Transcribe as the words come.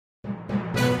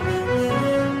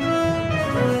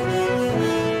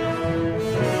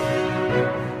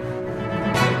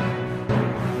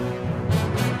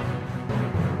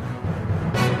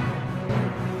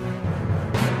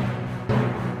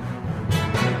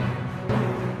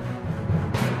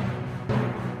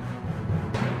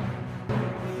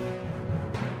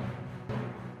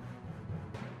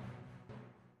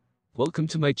Welcome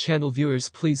to my channel. Viewers,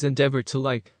 please endeavor to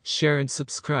like, share and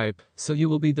subscribe, so you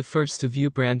will be the first to view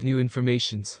brand new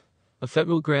informations. A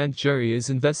federal grand jury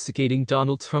is investigating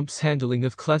Donald Trump's handling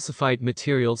of classified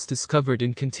materials discovered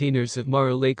in containers at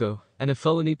Mar-a-Lago, and a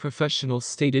felony professional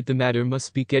stated the matter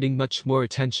must be getting much more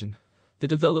attention. The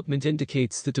development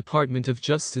indicates the Department of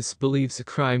Justice believes a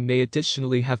crime may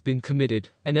additionally have been committed,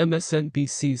 and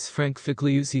MSNBC's Frank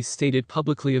Figliuzzi stated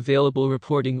publicly available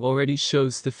reporting already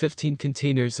shows the 15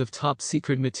 containers of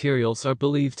top-secret materials are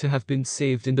believed to have been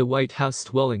saved in the White House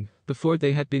dwelling, before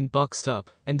they had been boxed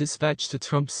up and dispatched to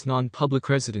Trump's non-public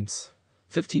residence.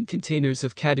 15 containers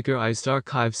of categorized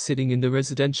archives sitting in the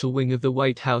residential wing of the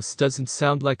White House doesn't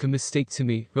sound like a mistake to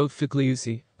me, wrote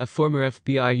Figliuzzi, a former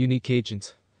FBI unique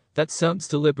agent. That sounds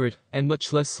deliberate, and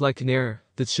much less like an error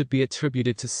that should be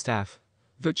attributed to staff.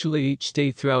 Virtually each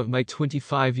day throughout my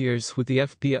 25 years with the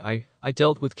FBI, I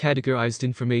dealt with categorized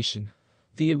information.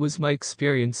 It was my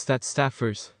experience that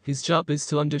staffers, his job is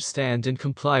to understand and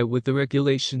comply with the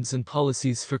regulations and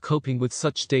policies for coping with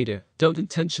such data, don't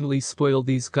intentionally spoil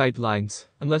these guidelines,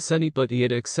 unless anybody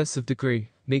at an excessive degree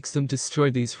makes them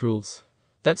destroy these rules.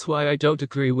 That's why I don't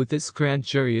agree with this grand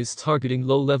jury is targeting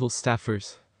low-level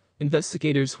staffers.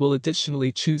 Investigators will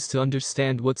additionally choose to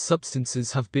understand what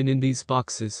substances have been in these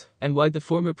boxes, and why the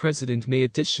former president may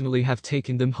additionally have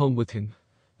taken them home with him.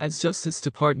 As Justice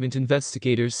Department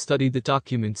investigators study the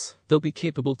documents, they'll be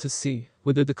capable to see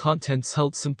whether the contents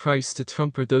held some price to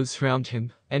Trump or those around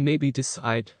him, and maybe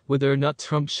decide whether or not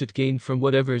Trump should gain from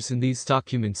whatever's in these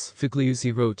documents,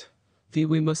 Figliuzzi wrote.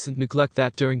 We mustn't neglect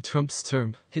that during Trump's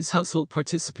term, his household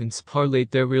participants parlayed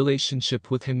their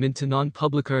relationship with him into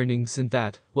non-public earnings, and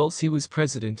that, whilst he was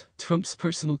president, Trump's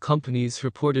personal companies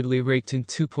reportedly raked in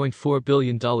 $2.4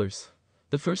 billion.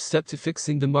 The first step to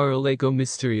fixing the Mar-a-Lago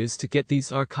mystery is to get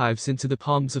these archives into the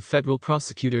palms of federal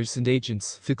prosecutors and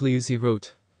agents, Figliuzzi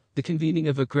wrote. The convening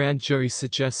of a grand jury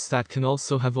suggests that can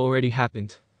also have already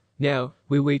happened. Now,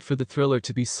 we wait for the thriller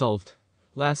to be solved.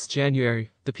 Last January,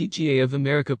 the PGA of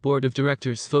America Board of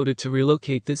Directors voted to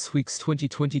relocate this week's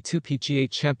 2022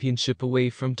 PGA Championship away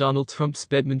from Donald Trump's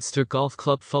Bedminster Golf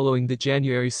Club following the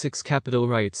January 6 Capitol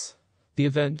riots. The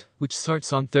event, which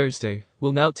starts on Thursday,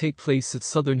 will now take place at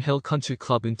Southern Hill Country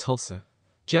Club in Tulsa.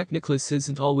 Jack Nicklaus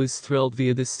isn't always thrilled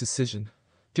via this decision.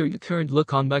 During a current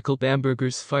look on Michael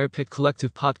Bamberger's Fire Pit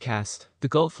Collective podcast, the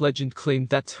golf legend claimed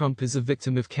that Trump is a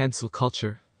victim of cancel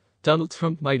culture. Donald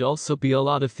Trump might also be a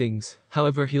lot of things,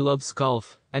 however he loves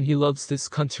golf, and he loves this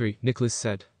country, Nicklaus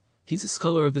said. He's a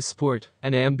scholar of the sport,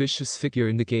 and an ambitious figure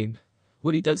in the game.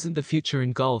 What he does in the future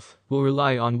in golf will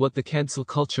rely on what the cancel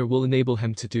culture will enable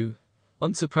him to do.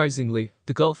 Unsurprisingly,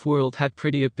 the golf world had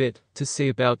pretty a bit to say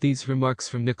about these remarks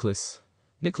from Nicklaus.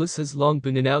 Nicklaus has long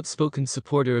been an outspoken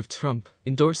supporter of Trump,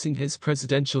 endorsing his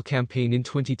presidential campaign in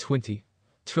 2020.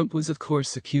 Trump was of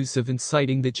course accused of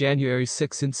inciting the January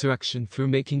 6 insurrection through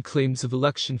making claims of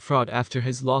election fraud after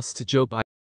his loss to Joe Biden.